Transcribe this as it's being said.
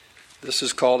This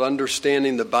is called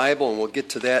Understanding the Bible, and we'll get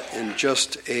to that in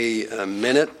just a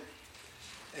minute.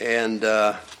 And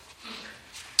the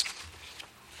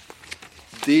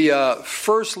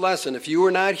first lesson, if you were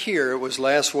not here, it was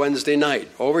last Wednesday night.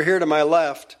 Over here to my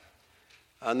left,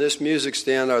 on this music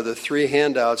stand, are the 3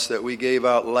 handouts that we gave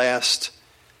out last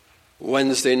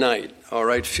Wednesday night. All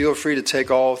right, feel free to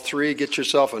take all 3. Get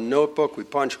yourself a notebook. We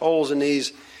punch holes in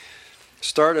these.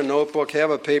 Start a notebook. Have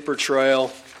a paper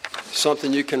trail.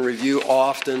 Something you can review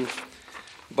often.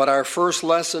 But our first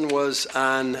lesson was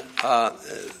on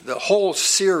the whole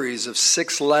series of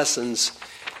 6 lessons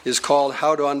is called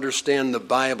How to Understand the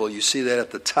Bible. You see that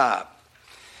at the top.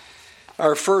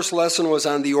 Our first lesson was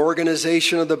on the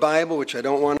organization of the Bible, which I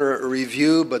don't want to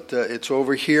review, but it's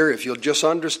over here. If you'll just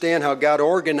understand how God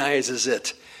organizes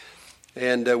it.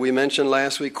 And we mentioned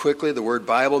last week quickly the word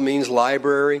Bible means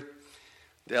library.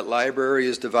 That library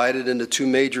is divided into 2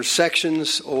 major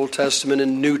sections, Old Testament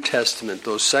and New Testament.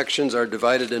 Those sections are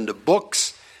divided into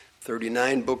books,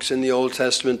 39 books in the Old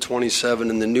Testament, 27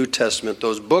 in the New Testament.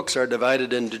 Those books are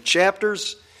divided into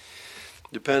chapters.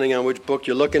 Depending on which book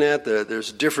you're looking at,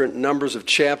 there's different numbers of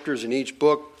chapters in each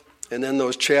book. And then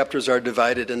those chapters are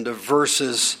divided into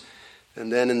verses. And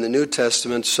then in the New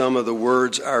Testament, some of the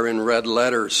words are in red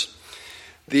letters.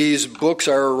 These books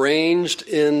are arranged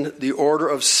in the order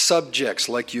of subjects,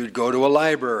 like you'd go to a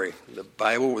library. The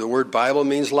word Bible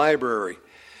means library.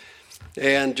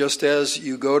 And just as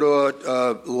you go to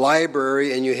a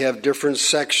library and you have different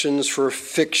sections for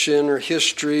fiction or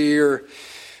history or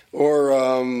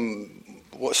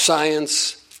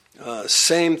science,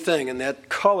 same thing. And that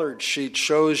colored sheet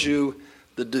shows you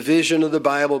the division of the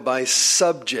Bible by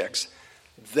subjects.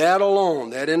 That alone,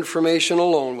 that information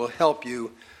alone will help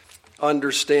you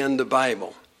understand the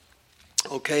Bible.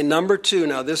 Okay, number 2.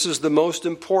 Now, this is the most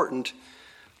important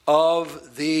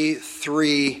of the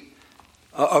 6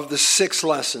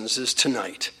 lessons is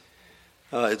tonight.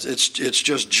 It's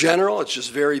just general. It's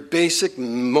just very basic.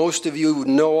 Most of you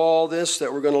know all this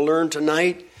that we're going to learn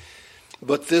tonight.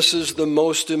 But this is the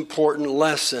most important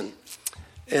lesson,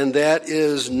 and that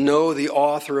is know the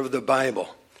author of the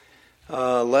Bible.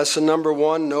 Lesson number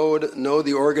 1, know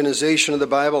the organization of the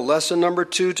Bible. Lesson number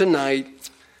 2 tonight,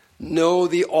 know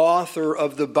the author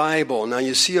of the Bible. Now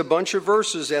you see a bunch of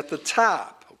verses at the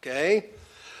top, okay?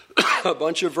 A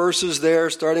bunch of verses there,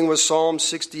 starting with Psalm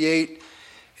 68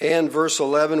 and verse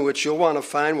 11, which you'll want to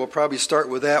find. We'll probably start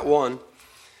with that one.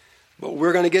 But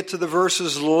we're going to get to the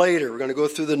verses later. We're going to go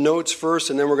through the notes first,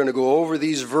 and then we're going to go over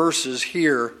these verses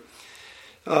here.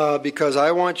 Because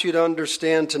I want you to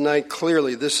understand tonight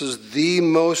clearly this is the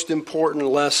most important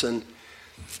lesson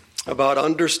about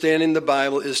understanding the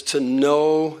Bible is to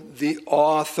know the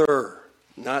author.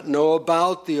 Not know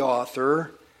about the author,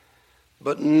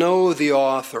 but know the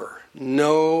author.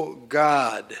 Know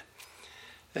God.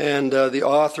 And the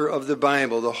author of the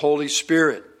Bible, the Holy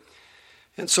Spirit.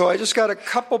 And so I just got a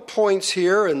couple points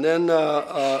here and then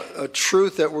a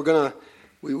truth that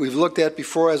we've looked at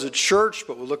before as a church,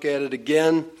 but we'll look at it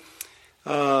again.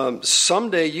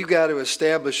 Someday you got to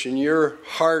establish in your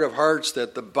heart of hearts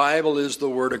that the Bible is the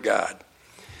Word of God.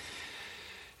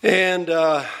 And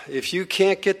if you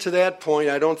can't get to that point,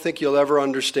 I don't think you'll ever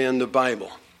understand the Bible.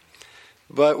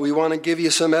 But we want to give you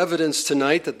some evidence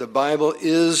tonight that the Bible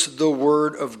is the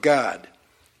Word of God.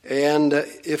 And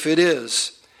if it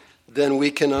is, then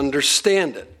we can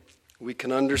understand it. We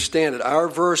can understand it. Our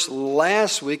verse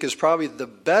last week is probably the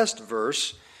best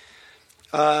verse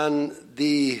on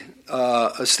the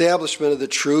establishment of the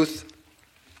truth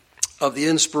of the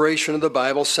inspiration of the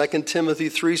Bible. 2 Timothy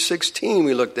 3:16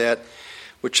 we looked at,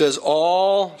 which says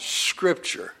all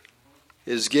Scripture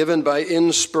is given by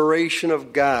inspiration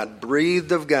of God,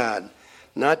 breathed of God.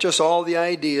 Not just all the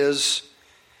ideas,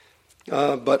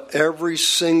 but every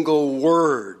single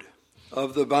word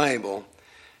of the Bible.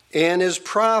 And is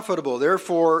profitable.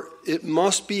 Therefore, it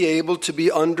must be able to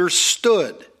be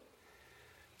understood.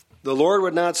 The Lord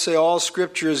would not say all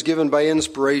Scripture is given by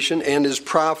inspiration and is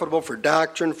profitable for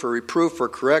doctrine, for reproof, for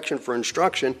correction, for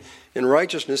instruction in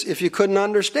righteousness if you couldn't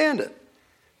understand it.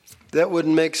 That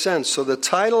wouldn't make sense. So the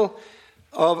title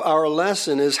of our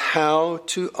lesson is How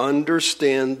to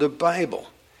Understand the Bible.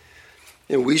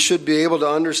 And we should be able to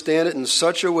understand it in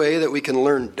such a way that we can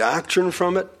learn doctrine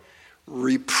from it,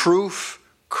 reproof,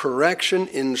 correction,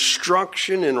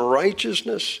 instruction in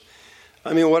righteousness.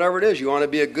 I mean, whatever it is. You want to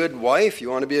be a good wife, you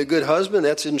want to be a good husband,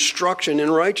 that's instruction in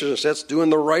righteousness. That's doing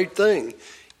the right thing.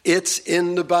 It's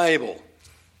in the Bible.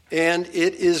 And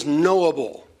it is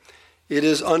knowable. It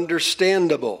is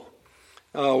understandable.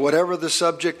 Whatever the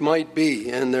subject might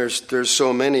be. And there's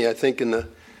so many, I think, in the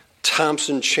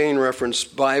Thompson Chain Reference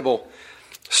Bible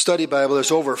study Bible,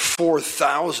 there's over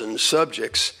 4,000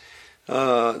 subjects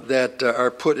that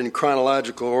are put in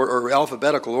chronological or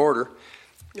alphabetical order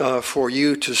for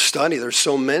you to study. There's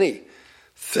so many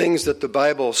things that the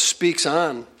Bible speaks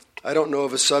on. I don't know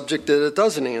of a subject that it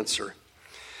doesn't answer.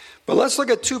 But let's look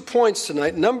at 2 points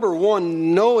tonight. Number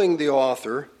 1, knowing the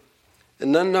author.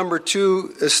 And then number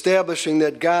 2, establishing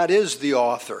that God is the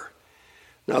author.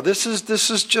 Now this is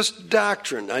just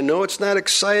doctrine. I know it's not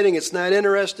exciting, it's not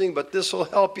interesting, but this will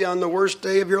help you on the worst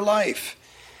day of your life.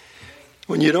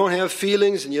 When you don't have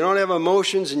feelings and you don't have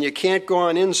emotions and you can't go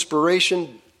on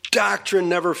inspiration, doctrine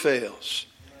never fails.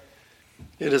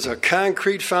 It is a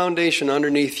concrete foundation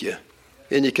underneath you.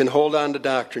 And you can hold on to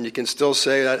doctrine. You can still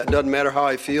say, it doesn't matter how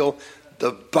I feel,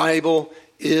 the Bible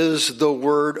is the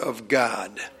Word of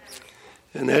God.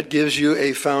 And that gives you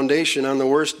a foundation on the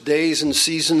worst days and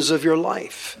seasons of your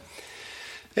life.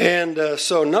 And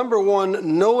so number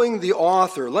 1, knowing the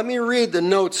author. Let me read the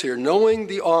notes here. Knowing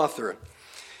the author.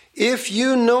 If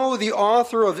you know the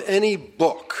author of any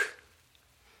book,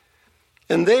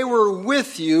 and they were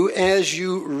with you as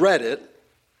you read it,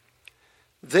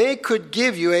 they could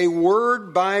give you a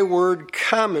word-by-word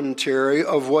commentary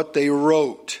of what they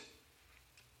wrote.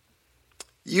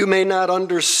 You may not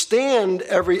understand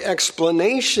every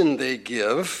explanation they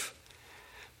give,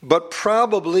 but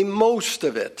probably most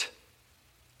of it.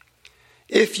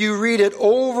 If you read it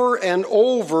over and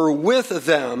over with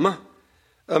them,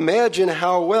 imagine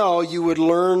how well you would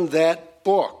learn that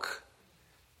book.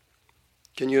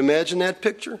 Can you imagine that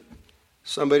picture?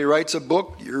 Somebody writes a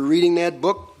book, you're reading that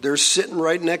book, they're sitting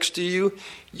right next to you.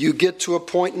 You get to a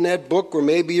point in that book where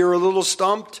maybe you're a little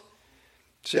stumped.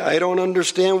 Say, I don't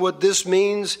understand what this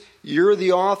means. You're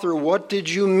the author. What did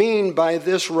you mean by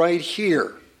this right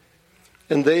here?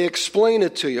 And they explain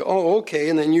it to you. Oh, okay,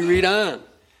 and then you read on.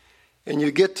 And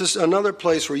you get to another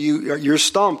place where you're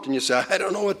stumped and you say, I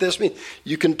don't know what this means.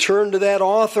 You can turn to that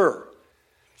author.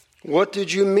 What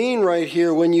did you mean right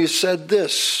here when you said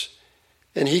this?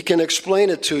 And he can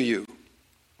explain it to you.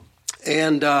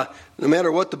 And no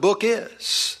matter what the book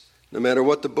is,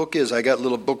 I got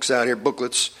little books out here,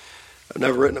 booklets. I've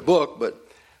never written a book, but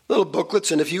little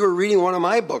booklets. And if you were reading one of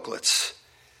my booklets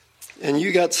and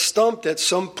you got stumped at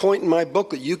some point in my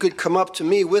booklet, you could come up to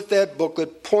me with that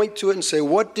booklet, point to it and say,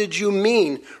 what did you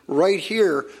mean right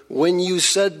here when you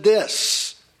said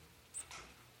this?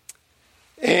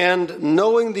 And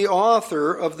knowing the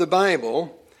author of the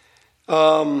Bible,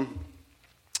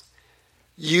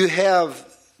 you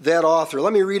have that author.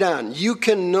 Let me read on. You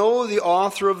can know the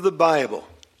author of the Bible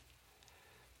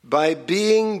by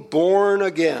being born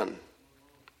again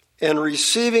and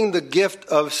receiving the gift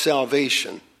of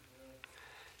salvation.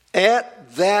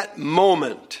 At that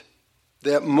moment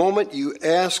you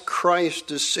ask Christ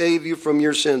to save you from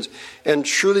your sins and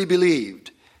truly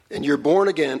believed, and you're born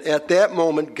again, at that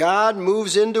moment God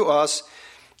moves into us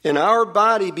and our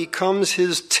body becomes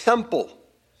his temple,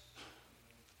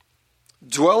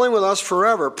 dwelling with us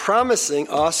forever, promising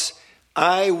us,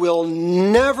 I will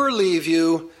never leave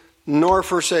you nor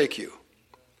forsake you.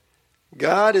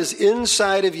 God is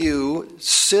inside of you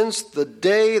since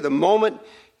the moment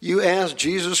you asked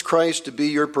Jesus Christ to be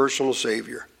your personal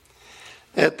Savior.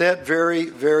 At that very,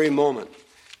 very moment. In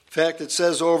fact, it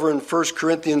says over in 1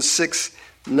 Corinthians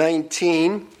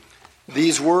 6:19,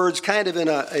 these words kind of in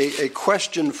a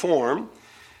question form.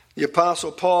 The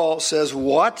Apostle Paul says,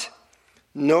 what?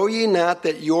 Know ye not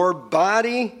that your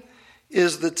body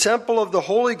is the temple of the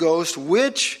Holy Ghost,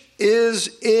 which is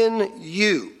in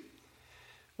you,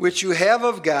 which you have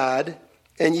of God,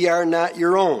 and ye are not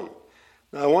your own.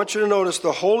 Now I want you to notice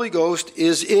the Holy Ghost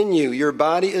is in you. Your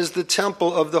body is the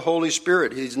temple of the Holy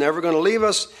Spirit. He's never going to leave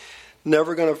us,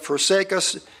 never going to forsake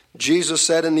us. Jesus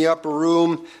said in the upper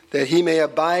room that he may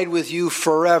abide with you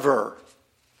forever.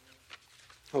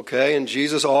 Okay, and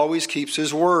Jesus always keeps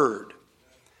his word.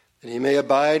 And he may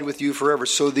abide with you forever.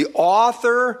 So the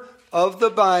author of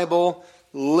the Bible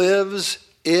lives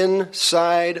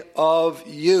inside of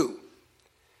you.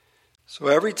 So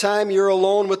every time you're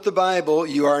alone with the Bible,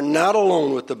 you are not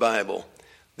alone with the Bible.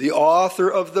 The author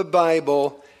of the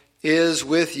Bible is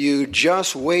with you,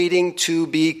 just waiting to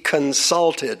be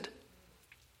consulted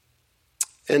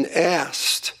and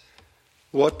asked,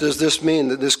 what does this mean?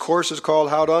 This course is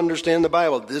called How to Understand the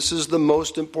Bible. This is the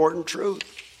most important truth.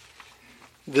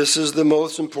 This is the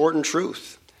most important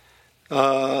truth.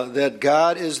 That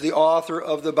God is the author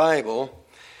of the Bible.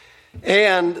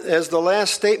 And as the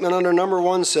last statement under number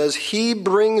 1 says, he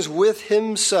brings with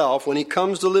himself, when he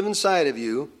comes to live inside of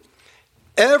you,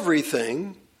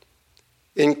 everything,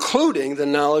 including the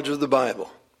knowledge of the Bible.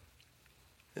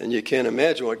 And you can't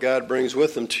imagine what God brings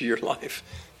with him to your life.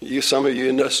 Some of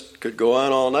you just could go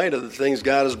on all night of the things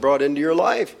God has brought into your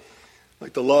life,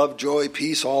 like the love, joy,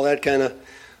 peace, all that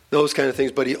those kind of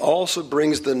things. But he also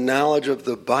brings the knowledge of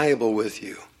the Bible with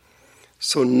you.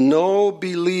 So no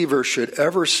believer should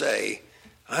ever say,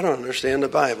 I don't understand the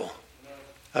Bible.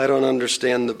 I don't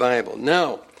understand the Bible.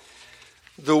 Now,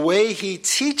 the way he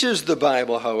teaches the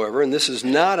Bible, however, and this is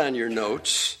not on your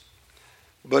notes,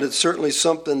 but it's certainly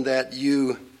something that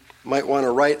you might want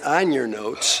to write on your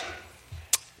notes.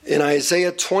 In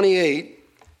Isaiah 28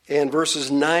 and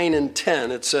verses 9 and 10,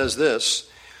 it says this,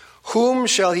 whom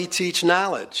shall he teach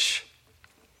knowledge?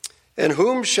 And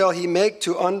whom shall he make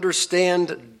to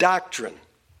understand doctrine?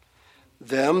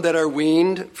 Them that are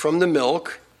weaned from the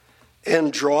milk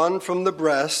and drawn from the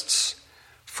breasts.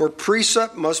 For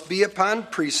precept must be upon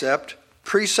precept,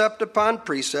 precept upon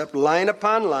precept, line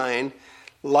upon line,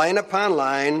 line upon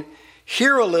line,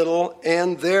 here a little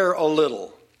and there a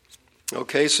little.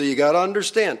 Okay, so you got to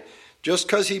understand, just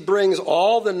because he brings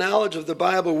all the knowledge of the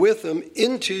Bible with him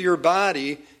into your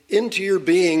body, into your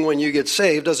being when you get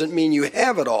saved, doesn't mean you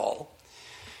have it all.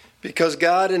 Because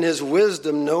God in his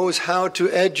wisdom knows how to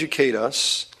educate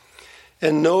us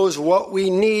and knows what we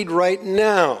need right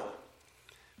now.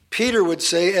 Peter would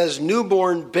say, as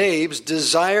newborn babes,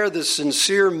 desire the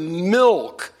sincere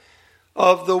milk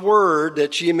of the word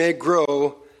that ye may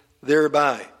grow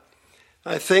thereby.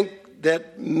 I think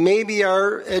that maybe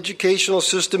our educational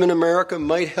system in America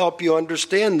might help you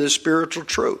understand this spiritual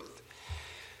truth.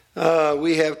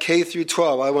 We have K through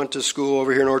 12. I went to school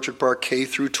over here in Orchard Park, K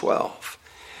through 12.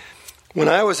 When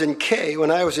I was in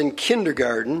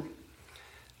kindergarten,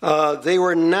 they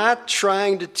were not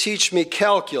trying to teach me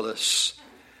calculus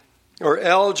or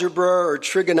algebra or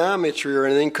trigonometry or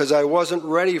anything, because I wasn't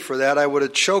ready for that. I would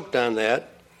have choked on that.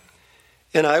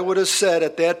 And I would have said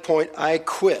at that point, I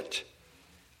quit.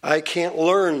 I can't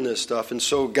learn this stuff. And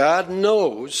so God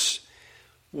knows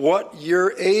what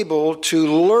you're able to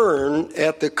learn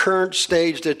at the current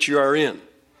stage that you are in.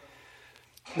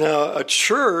 Now, a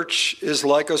church is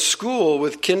like a school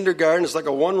with kindergarten. It's like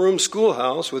a one-room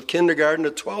schoolhouse with kindergarten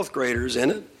to 12th graders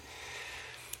in it.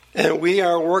 And we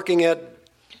are working at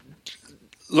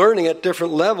learning at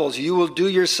different levels. You will do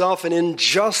yourself an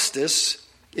injustice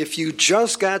if you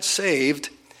just got saved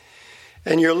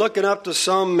and you're looking up to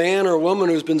some man or woman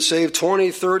who's been saved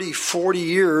 20, 30, 40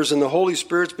 years and the Holy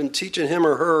Spirit's been teaching him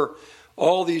or her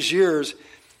all these years.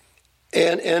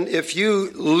 And if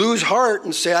you lose heart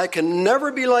and say, I can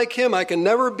never be like him, I can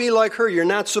never be like her, you're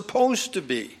not supposed to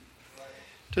be.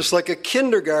 Just like a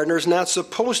kindergartner is not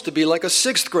supposed to be like a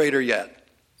sixth grader yet.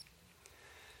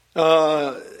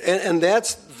 And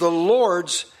that's the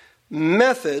Lord's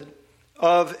method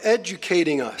of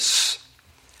educating us.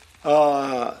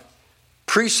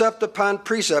 Precept upon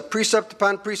precept, precept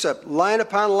upon precept, line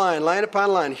upon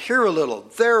line, here a little,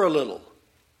 there a little.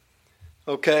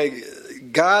 Okay,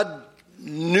 God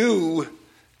knew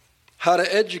how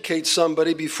to educate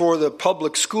somebody before the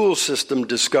public school system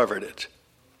discovered it.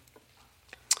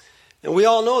 And we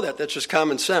all know that. That's just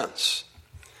common sense.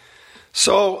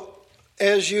 So,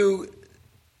 as you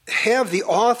have the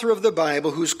author of the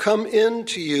Bible who's come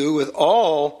into you with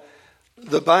all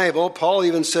the Bible, Paul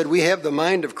even said we have the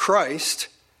mind of Christ.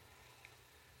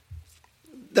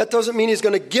 That doesn't mean he's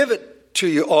going to give it to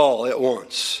you all at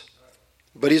once.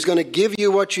 But he's going to give you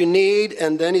what you need,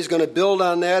 and then he's going to build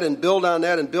on that and build on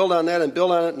that and build on that and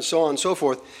build on it and so on and so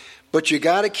forth. But you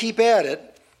got to keep at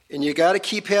it, and you got to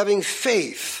keep having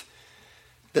faith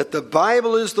that the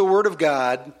Bible is the Word of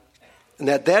God, and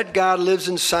that God lives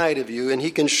inside of you, and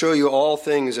he can show you all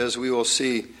things, as we will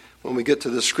see when we get to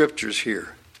the Scriptures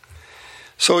here.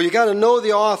 So you got to know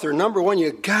the author. Number one,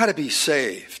 you got to be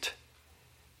saved.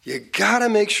 You got to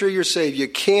make sure you're saved. You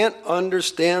can't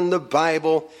understand the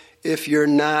Bible if you're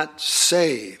not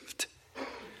saved.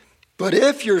 But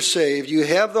if you're saved, you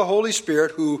have the Holy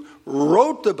Spirit who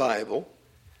wrote the Bible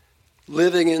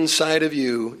living inside of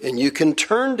you, and you can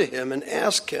turn to him and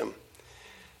ask him.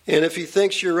 And if he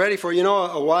thinks you're ready for it,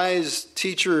 a wise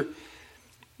teacher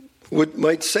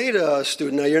might say to a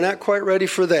student, now you're not quite ready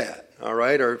for that, all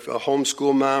right? Or a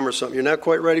homeschool mom or something, you're not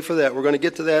quite ready for that. We're going to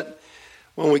get to that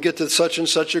when we get to such and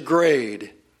such a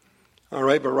grade, all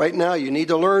right? But right now you need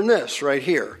to learn this right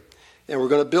here. And we're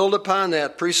going to build upon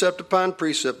that, precept upon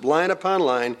precept, line upon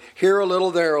line, here a little,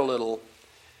 there a little.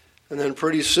 And then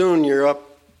pretty soon you're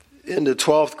up into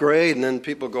 12th grade, and then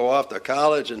people go off to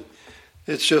college, and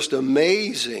it's just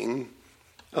amazing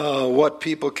what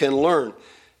people can learn.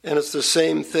 And it's the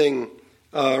same thing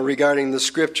regarding the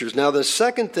Scriptures. Now, the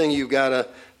second thing you've got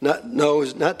to know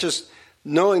is not just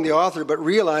knowing the author, but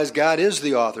realize God is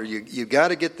the author. You've got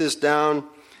to get this down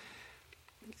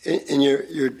in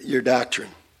your doctrine.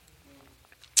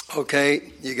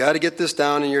 Okay, you got to get this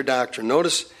down in your doctrine.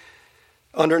 Notice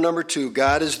under number 2,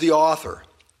 God is the author.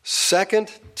 2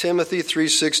 Timothy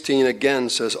 3:16 again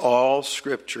says all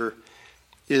Scripture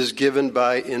is given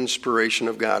by inspiration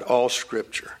of God. All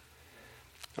Scripture.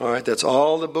 All right, that's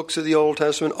all the books of the Old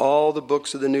Testament, all the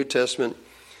books of the New Testament.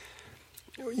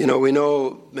 You know, we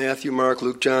know Matthew, Mark,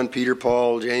 Luke, John, Peter,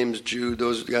 Paul, James, Jude,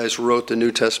 those guys who wrote the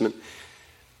New Testament.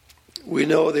 We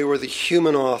know they were the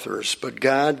human authors, but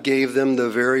God gave them the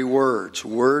very words,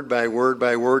 word by word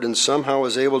by word, and somehow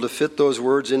was able to fit those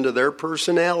words into their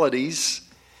personalities.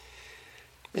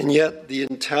 And yet the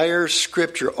entire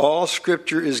Scripture, all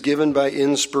Scripture is given by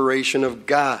inspiration of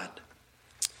God.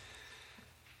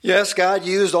 Yes, God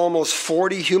used almost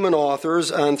 40 human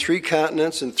authors on 3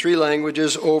 continents and 3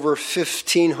 languages over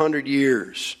 1,500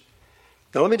 years.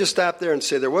 Now let me just stop there and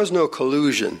say there was no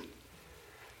collusion.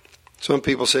 Some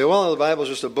people say, well, the Bible is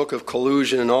just a book of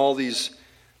collusion, and all these,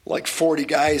 like 40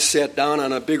 guys sat down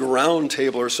on a big round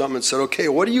table or something and said, okay,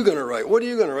 what are you going to write? What are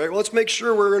you going to write? Well, let's make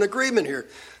sure we're in agreement here.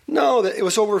 No, it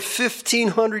was over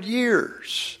 1,500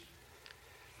 years.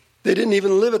 They didn't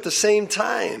even live at the same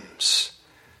times.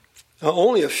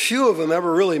 Only a few of them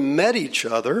ever really met each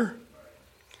other.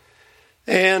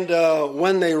 And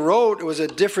when they wrote, it was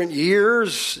at different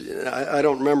years. I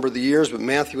don't remember the years, but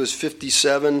Matthew was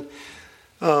 57.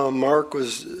 Mark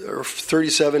was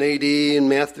 37 AD,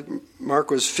 and Mark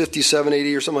was 57 AD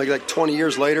or something like 20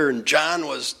 years later, and John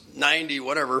was 90,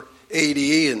 whatever, AD.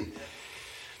 And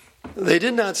they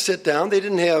did not sit down. They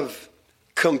didn't have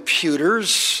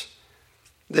computers.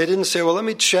 They didn't say, well, let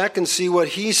me check and see what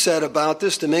he said about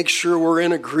this to make sure we're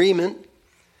in agreement.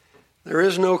 There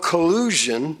is no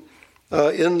collusion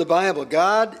in the Bible.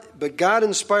 But God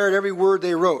inspired every word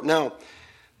they wrote. Now,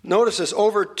 notice this,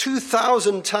 over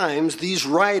 2,000 times these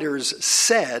writers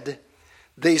said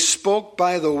they spoke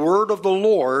by the word of the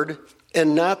Lord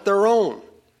and not their own.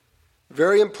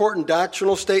 Very important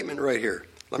doctrinal statement right here.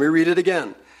 Let me read it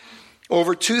again.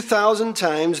 Over 2,000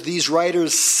 times these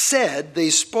writers said they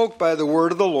spoke by the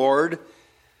word of the Lord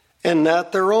and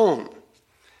not their own.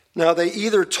 Now they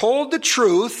either told the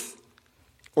truth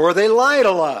or they lied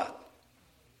a lot.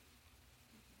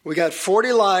 We got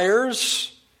 40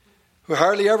 liars who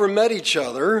hardly ever met each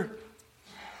other,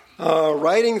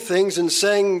 writing things and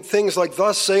saying things like,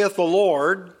 thus saith the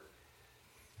Lord.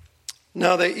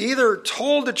 Now they either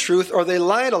told the truth or they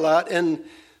lied a lot, and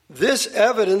this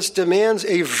evidence demands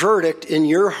a verdict in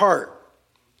your heart.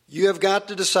 You have got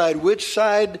to decide, which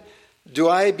side do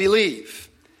I believe?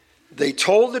 They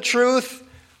told the truth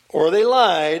or they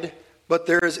lied, but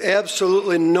there is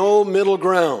absolutely no middle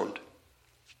ground.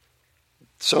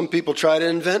 Some people try to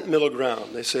invent middle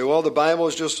ground. They say, well, the Bible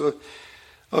is just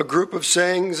a group of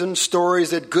sayings and stories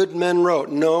that good men wrote.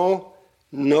 No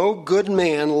good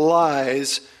man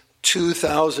lies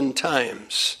 2,000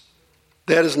 times.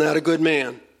 That is not a good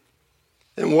man.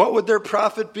 And what would their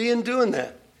profit be in doing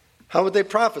that? How would they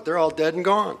profit? They're all dead and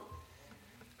gone.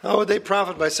 How would they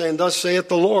profit by saying, thus saith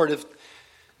the Lord,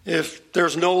 if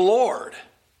there's no Lord?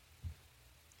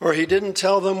 Or he didn't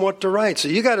tell them what to write. So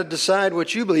you got to decide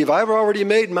what you believe. I've already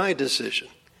made my decision.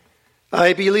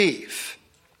 I believe.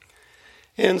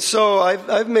 And so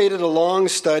I've made it a long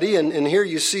study, and here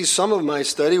you see some of my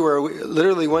study where we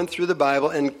literally went through the Bible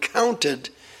and counted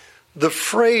the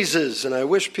phrases. And I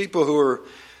wish people who are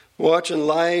watching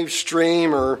live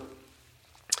stream or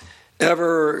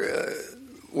ever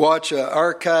watch an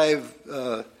archive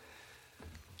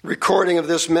recording of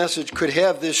this message could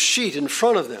have this sheet in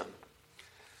front of them.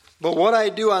 But what I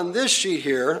do on this sheet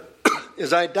here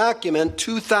is I document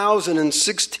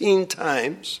 2,016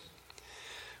 times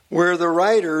where the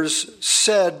writers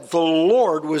said the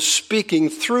Lord was speaking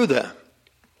through them.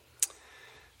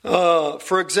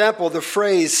 For example, the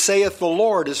phrase, saith the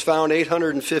Lord, is found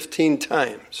 815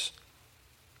 times.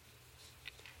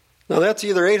 Now that's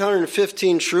either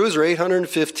 815 truths or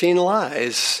 815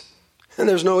 lies, and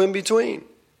there's no in between.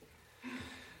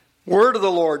 Word of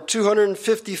the Lord,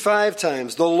 255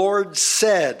 times. The Lord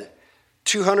said,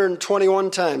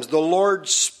 221 times. The Lord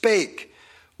spake,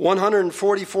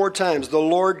 144 times. The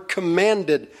Lord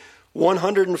commanded,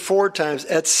 104 times,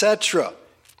 etc.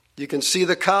 You can see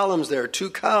the columns there,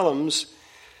 2 columns.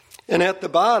 And at the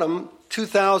bottom,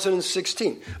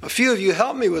 2016. A few of you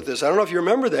helped me with this. I don't know if you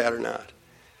remember that or not.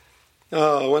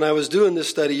 When I was doing this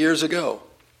study years ago,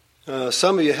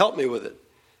 some of you helped me with it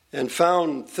and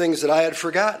found things that I had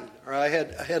forgotten or I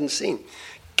hadn't seen.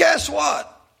 Guess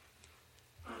what?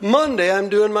 Monday I'm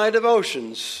doing my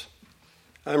devotions.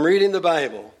 I'm reading the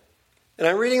Bible. And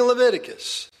I'm reading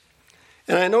Leviticus.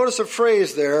 And I notice a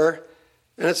phrase there,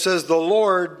 and it says, the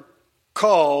Lord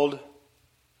called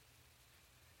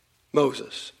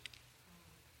Moses.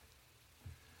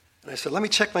 And I said, let me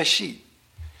check my sheet.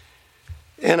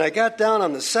 And I got down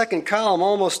on the second column,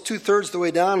 almost 2/3 of the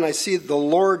way down, and I see the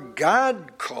Lord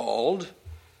God called.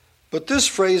 But this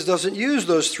phrase doesn't use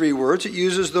those 3 words. It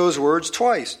uses those words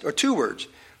twice, or 2 words.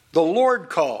 The Lord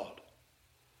called.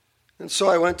 And so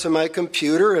I went to my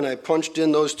computer and I punched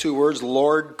in those 2 words,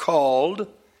 Lord called,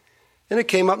 and it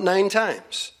came up 9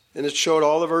 times. And it showed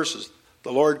all the verses.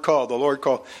 The Lord called, the Lord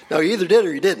called. Now, he either did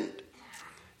or he didn't.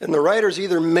 And the writers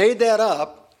either made that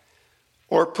up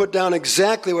or put down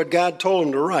exactly what God told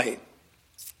him to write.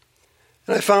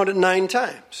 And I found it 9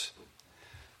 times.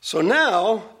 So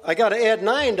now I got to add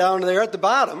 9 down there at the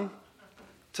bottom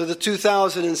to the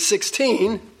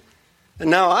 2016. And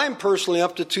now I'm personally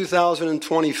up to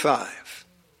 2025.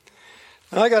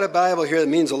 Now I got a Bible here that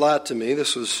means a lot to me.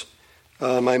 This was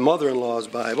my mother-in-law's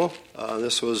Bible.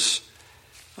 This was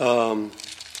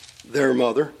their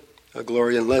mother,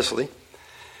 Gloria and Leslie.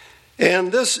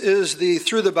 And this is the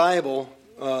Through the Bible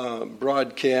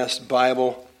broadcast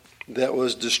Bible that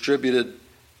was distributed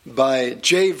by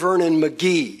J. Vernon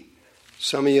McGee.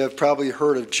 Some of you have probably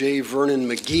heard of J. Vernon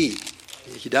McGee.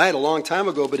 He died a long time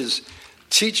ago, but his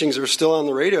teachings are still on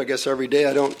the radio, I guess, every day.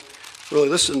 I don't really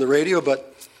listen to the radio, but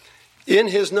in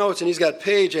his notes, and he's got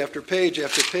page after page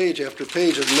after page after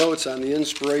page of notes on the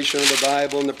inspiration of the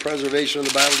Bible and the preservation of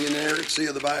the Bible, the inerrancy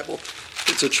of the Bible.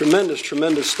 It's a tremendous,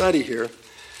 tremendous study here.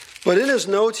 But in his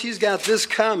notes, he's got this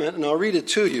comment, and I'll read it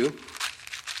to you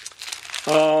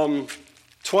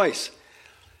twice.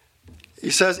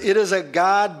 He says, it is a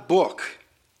God book.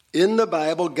 In the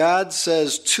Bible, God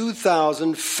says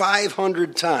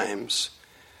 2,500 times,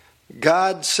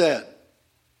 God said,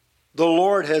 the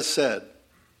Lord has said,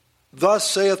 thus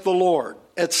saith the Lord,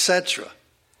 etc.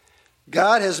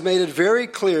 God has made it very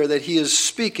clear that he is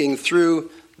speaking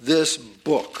through this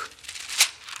book.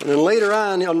 And then later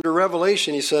on, under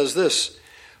Revelation, he says this,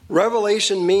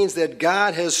 Revelation means that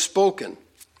God has spoken.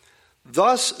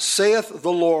 Thus saith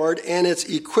the Lord, and its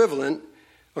equivalent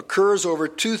occurs over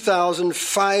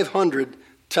 2,500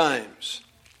 times.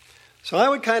 So I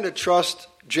would kind of trust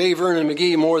J. Vernon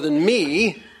McGee more than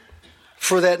me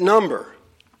for that number,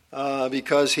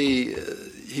 because he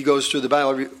goes through the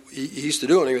Bible. He used to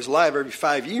do it when he was alive every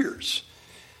 5 years.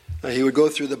 He would go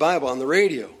through the Bible on the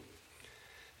radio.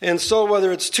 And so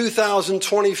whether it's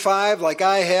 2,025 like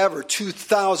I have or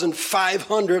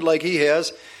 2,500 like he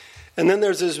has, and then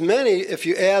there's as many, if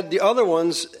you add the other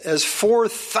ones, as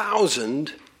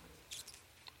 4,000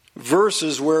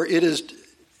 verses where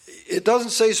it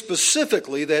doesn't say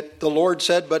specifically that the Lord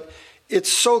said, but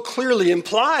it's so clearly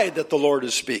implied that the Lord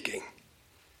is speaking.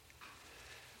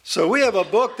 So we have a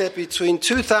book that between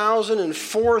 2,000 and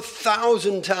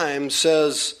 4,000 times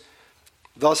says,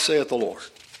 thus saith the Lord.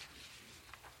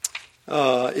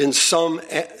 In some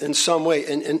way.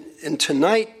 And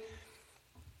tonight,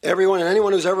 everyone and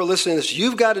anyone who's ever listening to this,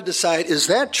 you've got to decide, is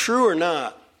that true or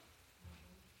not?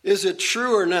 Is it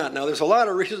true or not? Now, there's a lot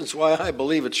of reasons why I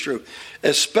believe it's true,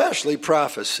 especially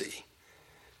prophecy.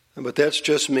 But that's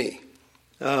just me.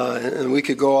 And we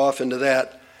could go off into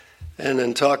that and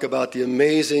then talk about the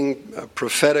amazing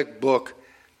prophetic book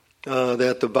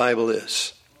that the Bible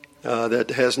is,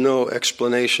 that has no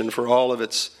explanation for all of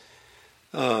its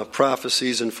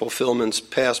prophecies and fulfillments,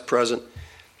 past, present,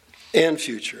 and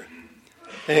future.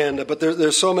 But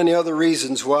there's so many other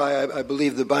reasons why I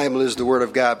believe the Bible is the Word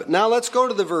of God. But now let's go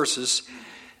to the verses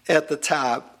at the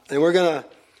top, and we're going to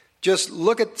just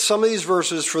look at some of these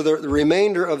verses for the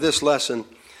remainder of this lesson.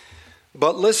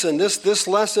 But listen, this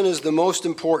lesson is the most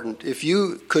important. If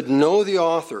you could know the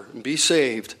author and be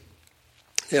saved,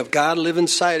 have God live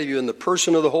inside of you in the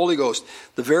person of the Holy Ghost,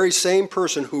 the very same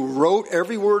person who wrote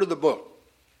every word of the book,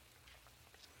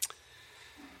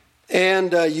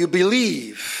 and you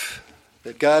believe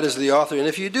that God is the author, and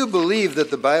if you do believe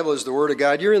that the Bible is the Word of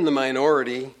God, you're in the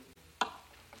minority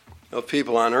of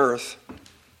people on earth.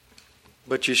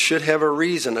 But you should have a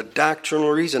reason, a doctrinal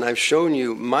reason. I've shown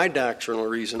you my doctrinal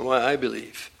reason why I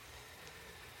believe.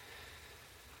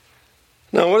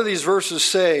 Now, what do these verses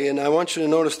say? And I want you to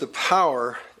notice the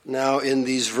power now in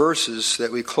these verses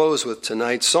that we close with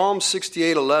tonight. Psalm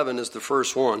 68:11 is the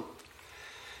first one.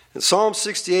 And Psalm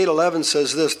 68:11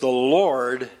 says this, the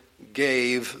Lord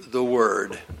gave the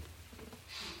word.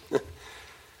 The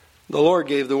Lord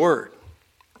gave the word.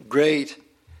 Great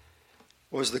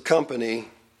was the company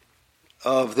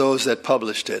of those that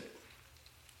published it.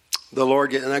 The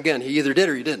Lord, and again, he either did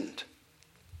or he didn't.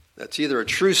 That's either a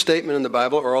true statement in the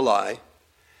Bible or a lie.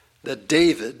 That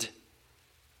David,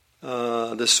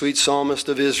 the sweet psalmist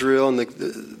of Israel and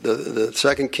the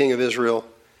second king of Israel,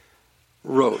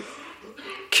 wrote.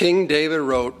 King David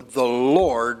wrote, the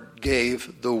Lord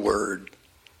gave the word.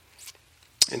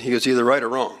 And he was either right or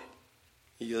wrong.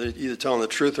 He was either telling the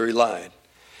truth or he lied.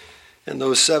 And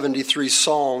those 73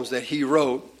 Psalms that he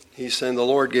wrote, he's saying the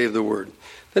Lord gave the word.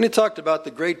 Then he talked about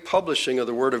the great publishing of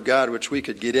the Word of God, which we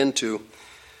could get into.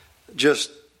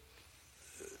 Just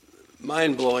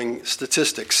mind-blowing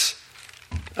statistics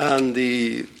on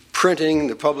the printing,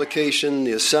 the publication,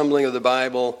 the assembling of the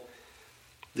Bible,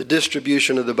 the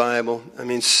distribution of the Bible. I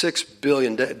mean, 6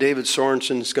 billion. David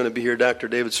Sorensen is going to be here. Dr.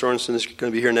 David Sorensen is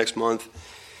going to be here next month.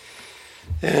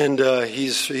 And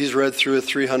he's read through it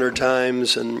 300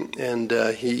 times, and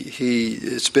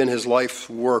it's been his life's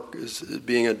work as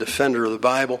being a defender of the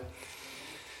Bible.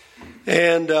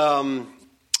 And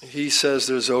he says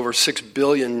there's over 6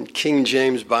 billion King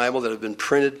James Bible that have been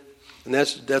printed, and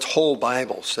that's whole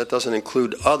Bibles. That doesn't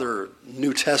include other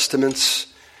New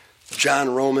Testaments, John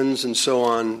Romans, and so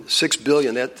on. 6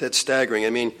 billion. That's staggering. I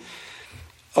mean,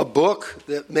 a book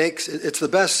that it's the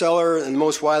bestseller and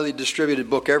most widely distributed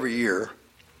book every year.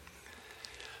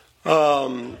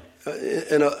 And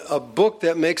a book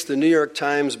that makes the New York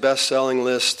Times best-selling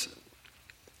list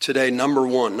today, number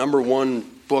one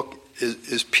book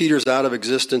is Peter's Out of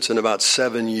Existence in about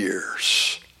 7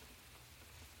 years.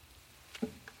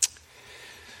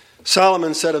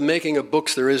 Solomon said of making of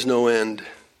books there is no end.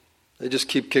 They just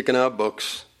keep kicking out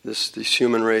books, this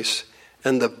human race.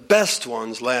 And the best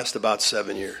ones last about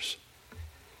 7 years.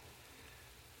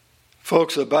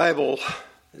 Folks, the Bible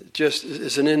just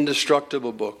is an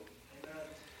indestructible book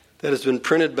that has been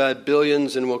printed by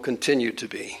billions and will continue to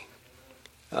be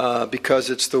because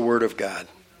it's the Word of God.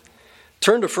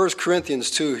 Turn to 1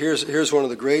 Corinthians 2. Here's one of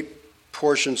the great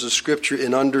portions of Scripture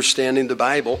in understanding the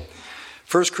Bible.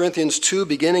 1 Corinthians 2,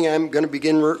 I'm going to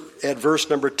begin at verse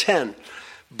number 10.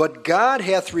 But God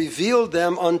hath revealed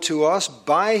them unto us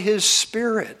by His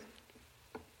Spirit.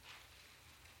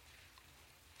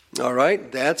 All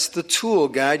right, that's the tool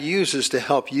God uses to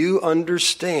help you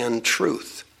understand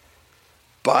truth.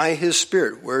 By His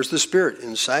Spirit. Where's the Spirit?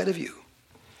 Inside of you.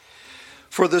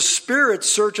 For the Spirit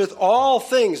searcheth all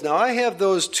things. Now I have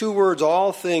those two words,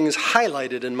 all things,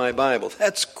 highlighted in my Bible.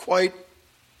 That's quite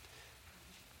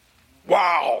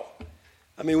wow.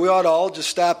 I mean, we ought to all just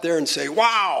stop there and say,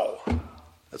 wow.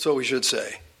 That's what we should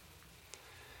say.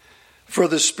 For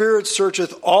the Spirit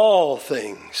searcheth all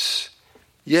things,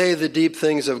 yea, the deep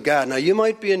things of God. Now, you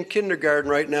might be in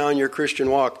kindergarten right now in your Christian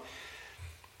walk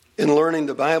in learning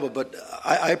the Bible, but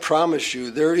I promise you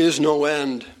there is no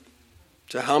end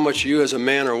to how much you as a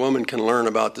man or woman can learn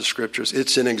about the Scriptures.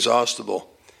 It's inexhaustible.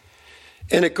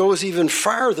 And it goes even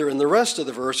farther in the rest of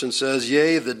the verse and says,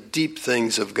 yea, the deep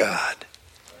things of God.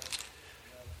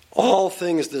 All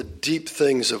things, the deep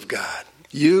things of God.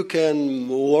 You can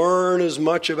learn as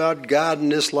much about God in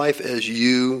this life as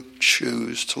you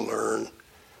choose to learn.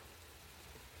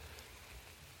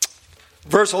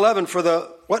 Verse 11,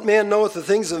 what man knoweth the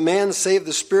things of man save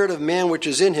the spirit of man which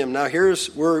is in him. Now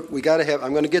here's where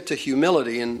I'm going to get to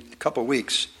humility in a couple of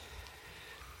weeks.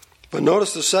 But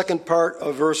notice the second part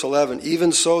of verse 11.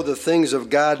 Even so the things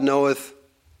of God knoweth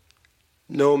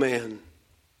no man,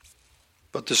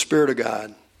 but the Spirit of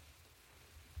God.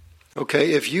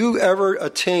 Okay, if you ever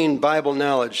attain Bible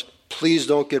knowledge, please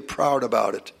don't get proud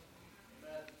about it.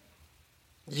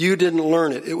 You didn't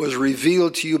learn it. It was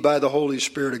revealed to you by the Holy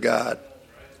Spirit of God.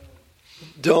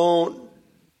 Don't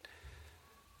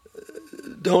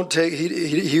take,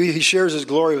 he shares his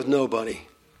glory with nobody.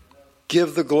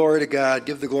 Give the glory to God.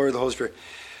 Give the glory to the Holy Spirit.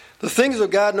 The things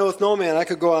of God knoweth no man. I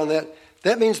could go on that.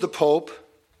 That means the Pope,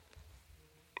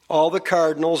 all the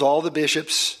cardinals, all the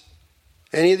bishops,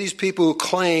 any of these people who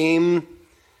claim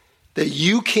that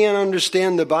you can't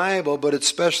understand the Bible, but it's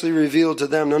specially revealed to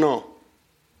them. No.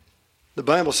 The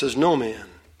Bible says no man,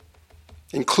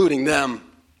 including them.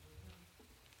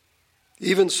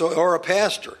 Even so, or a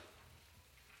pastor,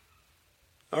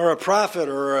 or a prophet,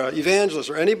 or an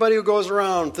evangelist, or anybody who goes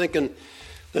around thinking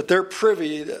that they're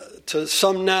privy to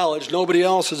some knowledge nobody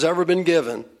else has ever been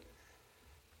given.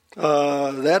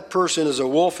 That person is a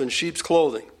wolf in sheep's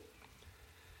clothing.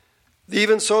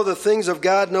 Even so, the things of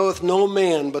God knoweth no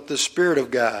man, but the Spirit of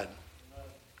God.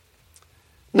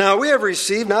 Now we have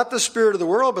received not the spirit of the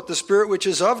world, but the Spirit which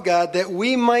is of God, that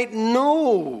we might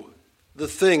know the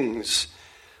things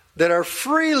that are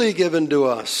freely given to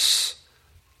us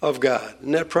of God.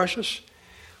 Isn't that precious?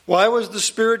 Why was the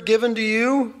Spirit given to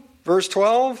you? Verse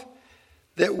 12.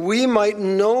 That we might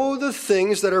know the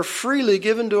things that are freely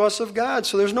given to us of God.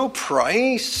 So there's no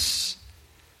price.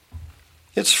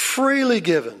 It's freely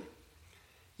given.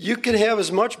 You can have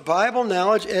as much Bible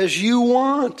knowledge as you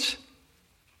want.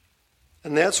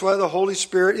 And that's why the Holy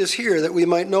Spirit is here, that we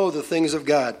might know the things of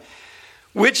God.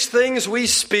 Which things we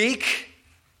speak,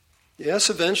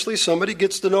 Yes, eventually somebody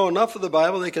gets to know enough of the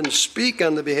Bible they can speak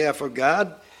on the behalf of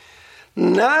God,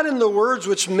 not in the words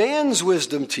which man's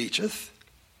wisdom teacheth,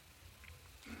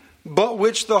 but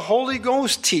which the Holy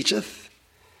Ghost teacheth.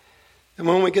 And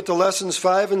when we get to lessons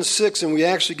 5 and 6 and we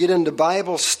actually get into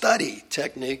Bible study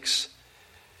techniques,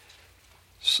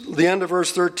 the end of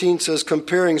verse 13 says,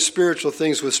 comparing spiritual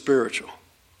things with spiritual.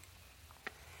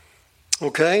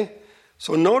 Okay?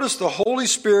 So notice the Holy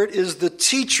Spirit is the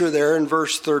teacher there in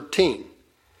verse 13.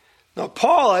 Now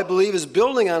Paul, I believe, is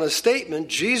building on a statement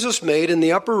Jesus made in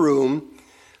the upper room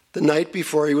the night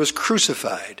before he was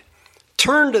crucified.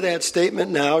 Turn to that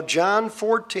statement now, John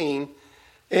 14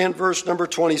 and verse number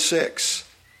 26.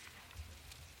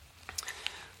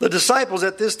 The disciples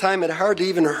at this time had hardly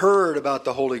even heard about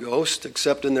the Holy Ghost,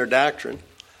 except in their doctrine.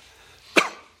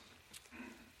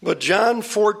 But John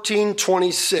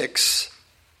 14:26,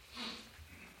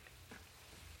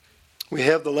 we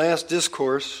have the last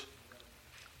discourse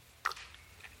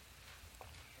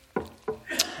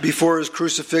before his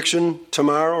crucifixion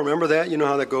tomorrow. Remember that? You know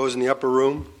how that goes in the upper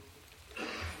room.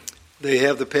 They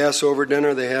have the Passover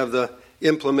dinner. They have the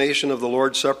implementation of the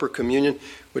Lord's Supper, communion,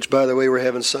 which, by the way, we're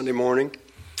having Sunday morning.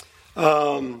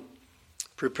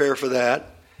 Prepare for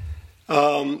that.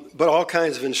 But all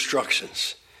kinds of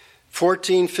instructions.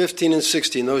 14, 15, and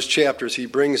 16, those chapters, he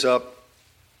brings up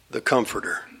the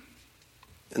Comforter.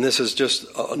 And this is just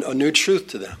a new truth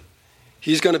to them.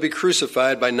 He's going to be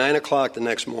crucified by 9 o'clock the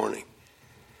next morning.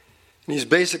 And he's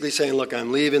basically saying, look,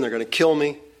 I'm leaving. They're going to kill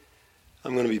me.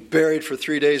 I'm going to be buried for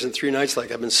 3 days and 3 nights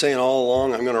like I've been saying all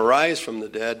along. I'm going to rise from the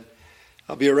dead.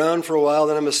 I'll be around for a while,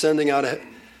 then I'm ascending out ahead.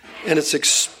 And it's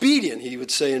expedient, he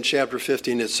would say in chapter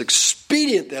 15, it's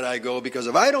expedient that I go, because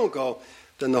if I don't go,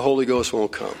 then the Holy Ghost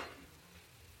won't come.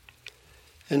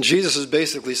 And Jesus is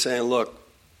basically saying, look,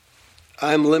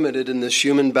 I'm limited in this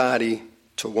human body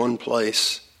to one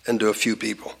place and to a few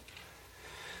people.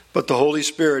 But the Holy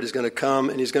Spirit is going to come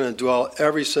and he's going to dwell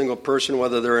every single person,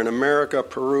 whether they're in America,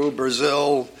 Peru,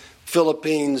 Brazil,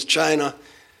 Philippines, China.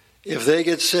 If they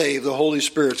get saved, the Holy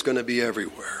Spirit's going to be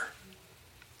everywhere.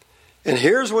 And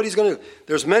here's what he's going to do.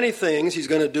 There's many things he's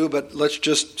going to do, but let's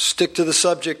just stick to the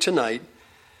subject tonight.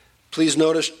 Please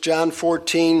notice John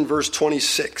 14, verse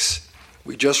 26.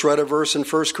 We just read a verse in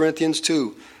 1 Corinthians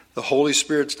 2. The Holy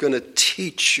Spirit's going to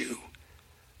teach you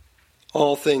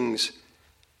all things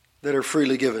that are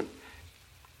freely given.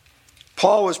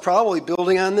 Paul was probably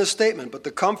building on this statement, but the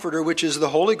Comforter, which is the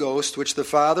Holy Ghost, which the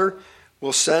Father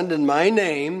will send in my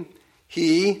name,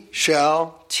 he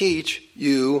shall teach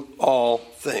you all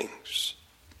things.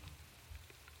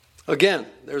 Again,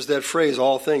 there's that phrase,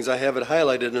 all things. I have it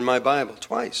highlighted in my Bible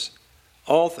twice.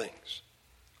 All things.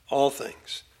 All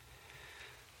things.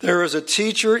 There is a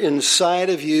teacher inside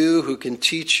of you who can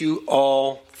teach you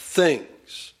all things.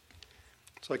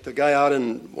 It's like the guy out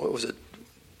in, what was it?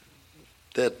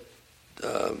 That,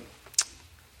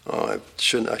 I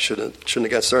shouldn't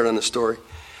have got started on the story.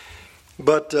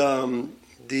 But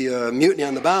the mutiny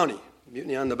on the Bounty.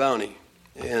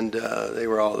 And they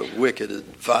were all the wicked,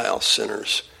 vile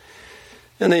sinners.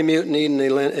 And they mutinied and they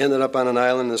ended up on an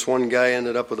island. This one guy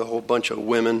ended up with a whole bunch of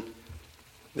women.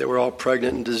 They were all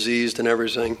pregnant and diseased and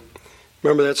everything.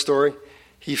 Remember that story?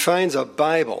 He finds a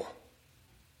Bible.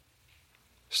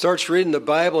 Starts reading the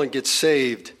Bible and gets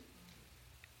saved.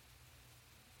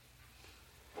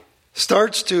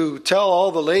 Starts to tell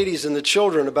all the ladies and the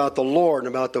children about the Lord and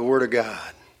about the Word of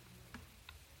God.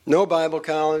 No Bible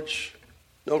college,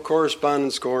 no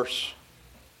correspondence course,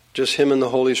 just him and the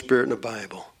Holy Spirit and the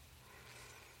Bible.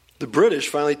 The British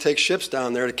finally take ships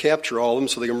down there to capture all of them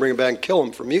so they can bring them back and kill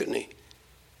them for mutiny.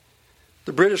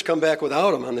 The British come back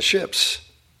without them on the ships.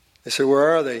 They say, where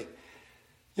are they? You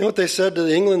know what they said to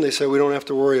England? They said, we don't have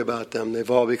to worry about them.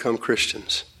 They've all become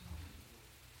Christians.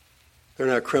 They're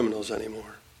not criminals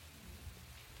anymore.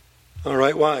 All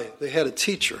right, why? They had a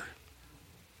teacher.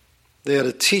 They had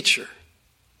a teacher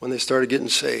when they started getting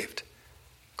saved,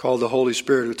 called the Holy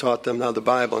Spirit, who taught them now the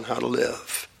Bible and how to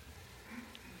live.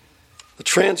 The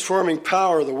transforming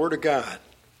power of the Word of God,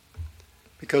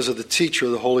 because of the teacher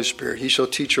of the Holy Spirit. He shall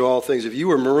teach you all things. If you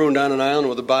were marooned on an island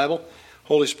with the Bible,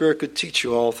 Holy Spirit could teach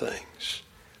you all things.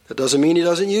 That doesn't mean he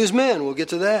doesn't use men. We'll get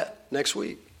to that next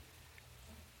week.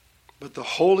 But the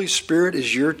Holy Spirit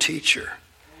is your teacher.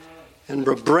 And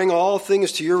bring all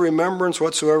things to your remembrance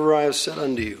whatsoever I have said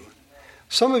unto you.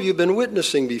 Some of you have been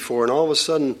witnessing before, and all of a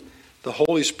sudden the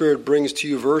Holy Spirit brings to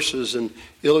you verses and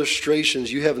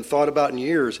illustrations you haven't thought about in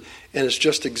years, and it's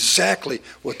just exactly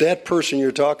what that person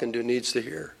you're talking to needs to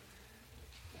hear.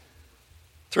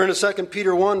 Turn to 2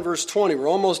 Peter 1, verse 20. We're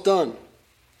almost done.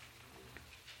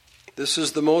 This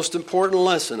is the most important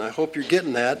lesson. I hope you're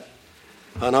getting that.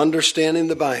 on understanding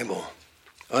the Bible.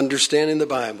 Understanding the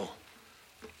Bible.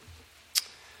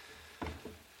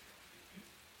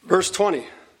 Verse 20,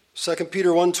 2 Peter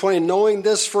 1:20, knowing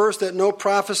this first, that no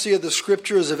prophecy of the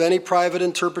Scripture is of any private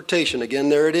interpretation. Again,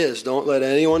 there it is. Don't let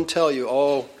anyone tell you,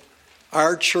 oh,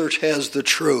 our church has the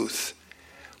truth.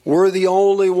 We're the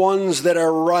only ones that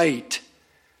are right.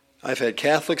 I've had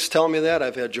Catholics tell me that.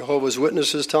 I've had Jehovah's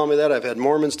Witnesses tell me that. I've had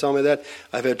Mormons tell me that.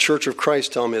 I've had Church of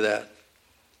Christ tell me that.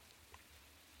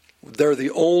 They're the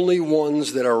only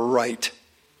ones that are right.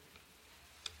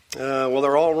 Well,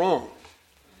 they're all wrong.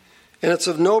 And it's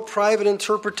of no private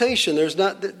interpretation.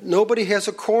 Nobody has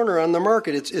a corner on the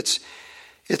market.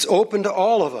 It's open to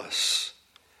all of us.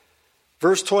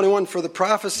 Verse 21, for the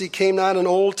prophecy came not in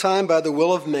old time by the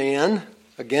will of man.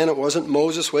 Again, it wasn't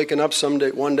Moses waking up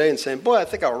one day and saying, boy, I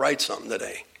think I'll write something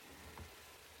today.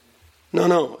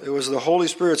 No. It was the Holy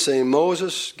Spirit saying,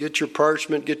 Moses, get your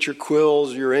parchment, get your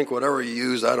quills, your ink, whatever you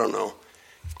use, I don't know.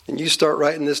 And you start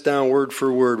writing this down word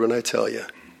for word when I tell you.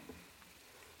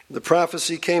 The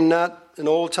prophecy came not in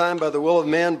old time by the will of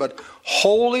man, but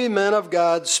holy men of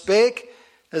God spake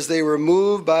as they were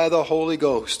moved by the Holy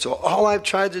Ghost. So all I've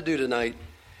tried to do tonight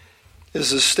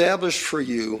is establish for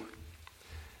you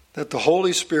that the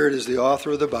Holy Spirit is the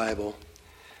author of the Bible.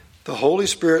 The Holy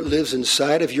Spirit lives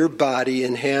inside of your body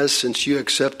and has since you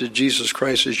accepted Jesus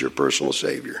Christ as your personal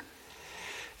Savior.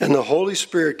 And the Holy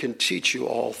Spirit can teach you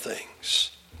all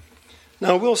things.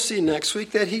 Now we'll see next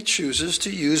week that He chooses to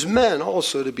use men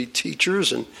also to be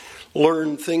teachers and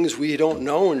learn things we don't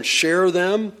know and share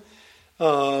them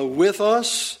with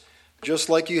us, just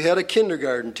like you had a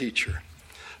kindergarten teacher.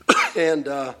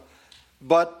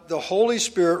 But the Holy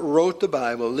Spirit wrote the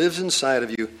Bible, lives inside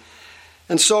of you.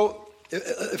 And so,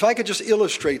 if I could just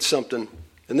illustrate something,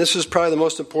 and this is probably the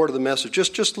most important of the message,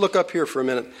 just look up here for a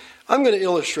minute. I'm going to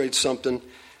illustrate something.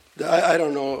 I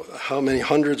don't know how many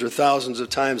hundreds or thousands of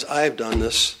times I've done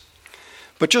this.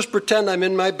 But just pretend I'm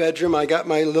in my bedroom. I got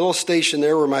my little station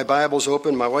there where my Bible's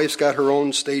open. My wife's got her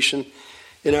own station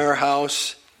in our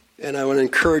house. And I want to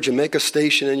encourage you, make a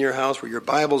station in your house where your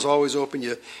Bible's always open.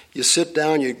 You sit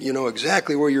down, you know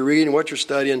exactly where you're reading, what you're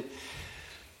studying.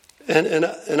 And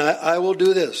I will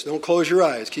do this. Don't close your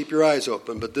eyes. Keep your eyes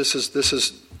open. But this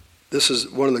is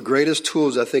one of the greatest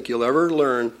tools I think you'll ever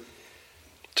learn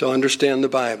to understand the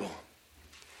Bible.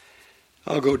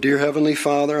 I'll go, Dear Heavenly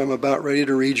Father, I'm about ready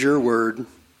to read your word.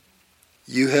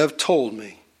 You have told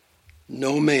me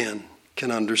no man can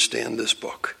understand this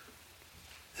book.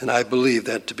 And I believe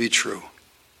that to be true.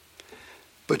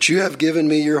 But you have given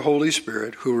me your Holy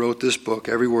Spirit, who wrote this book,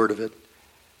 every word of it,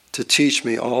 to teach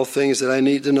me all things that I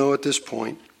need to know at this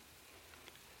point,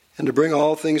 and to bring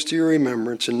all things to your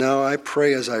remembrance. And now I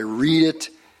pray as I read it,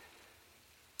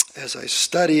 as I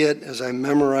study it, as I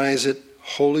memorize it,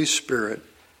 Holy Spirit,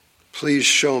 please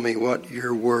show me what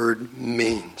your word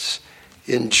means.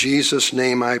 In Jesus'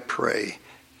 name I pray.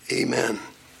 Amen.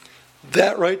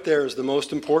 That right there is the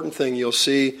most important thing you'll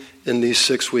see in these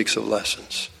 6 weeks of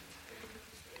lessons.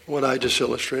 What I just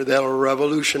illustrated, that'll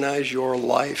revolutionize your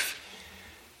life.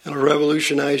 It'll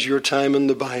revolutionize your time in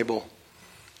the Bible.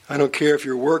 I don't care if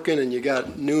you're working and you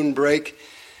got noon break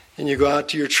and you go out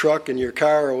to your truck and your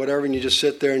car or whatever and you just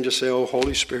sit there and just say, oh,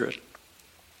 Holy Spirit,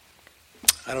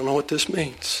 I don't know what this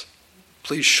means.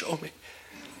 Please show me.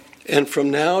 And from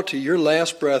now to your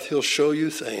last breath, He'll show you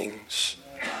things.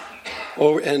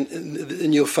 Oh,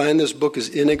 and you'll find this book is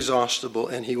inexhaustible,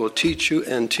 and He will teach you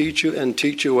and teach you and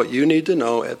teach you what you need to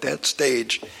know at that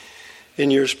stage in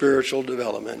your spiritual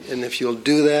development. And if you'll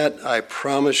do that, I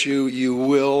promise you, you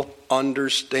will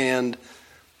understand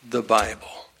the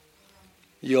Bible.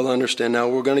 You'll understand. Now,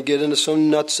 we're going to get into some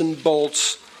nuts and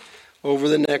bolts over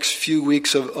the next few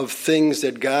weeks of things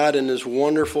that God in His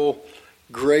wonderful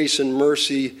grace and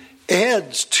mercy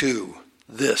adds to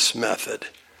this method.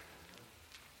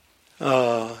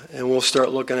 And we'll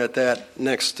start looking at that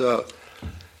next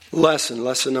lesson.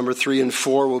 Lesson number 3 and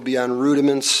 4 will be on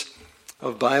rudiments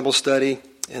of Bible study.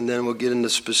 And then we'll get into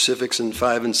specifics in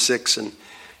 5 and 6 and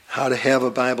how to have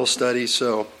a Bible study.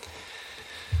 So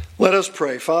let us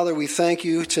pray. Father, we thank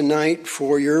you tonight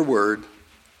for your word,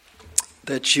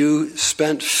 that you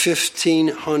spent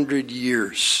 1,500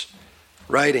 years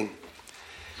writing.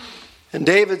 And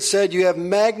David said, you have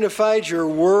magnified your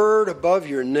word above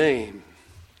your name.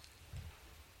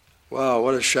 Wow,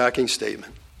 what a shocking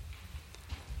statement.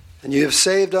 And you have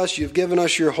saved us, you've given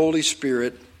us your Holy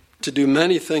Spirit to do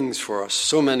many things for us,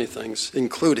 so many things,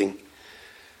 including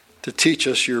to teach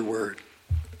us your word.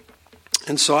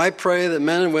 And so I pray that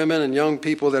men and women and young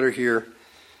people that are here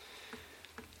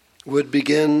would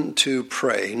begin to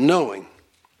pray, knowing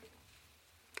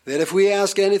that if we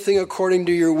ask anything according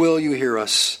to your will, you hear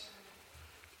us.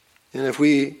 And if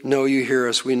we know you hear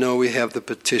us, we know we have the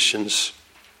petitions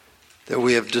that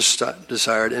we have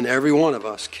desired. And every one of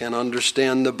us can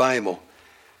understand the Bible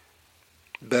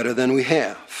better than we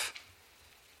have.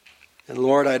 And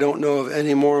Lord, I don't know of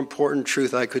any more important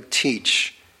truth I could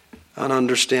teach on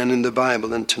understanding the Bible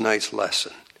than tonight's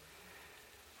lesson.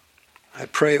 I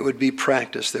pray it would be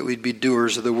practice, that we'd be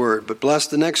doers of the word. But bless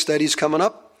the next studies coming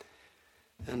up,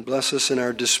 and bless us in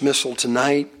our dismissal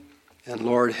tonight. And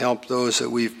Lord, help those that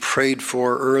we've prayed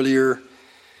for earlier,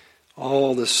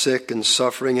 all the sick and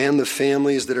suffering, and the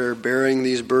families that are bearing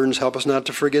these burdens. Help us not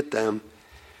to forget them.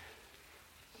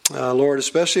 Lord,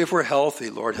 especially if we're healthy,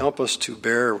 Lord, help us to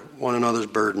bear one another's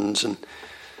burdens and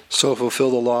so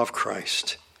fulfill the law of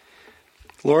Christ.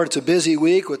 Lord, it's a busy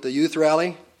week with the youth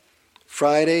rally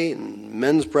Friday and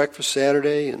men's breakfast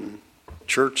Saturday and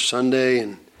church Sunday,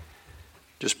 and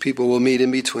just people will meet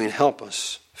in between. Help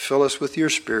us. Fill us with your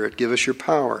Spirit. Give us your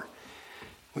power.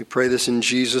 We pray this in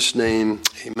Jesus' name.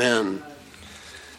 Amen.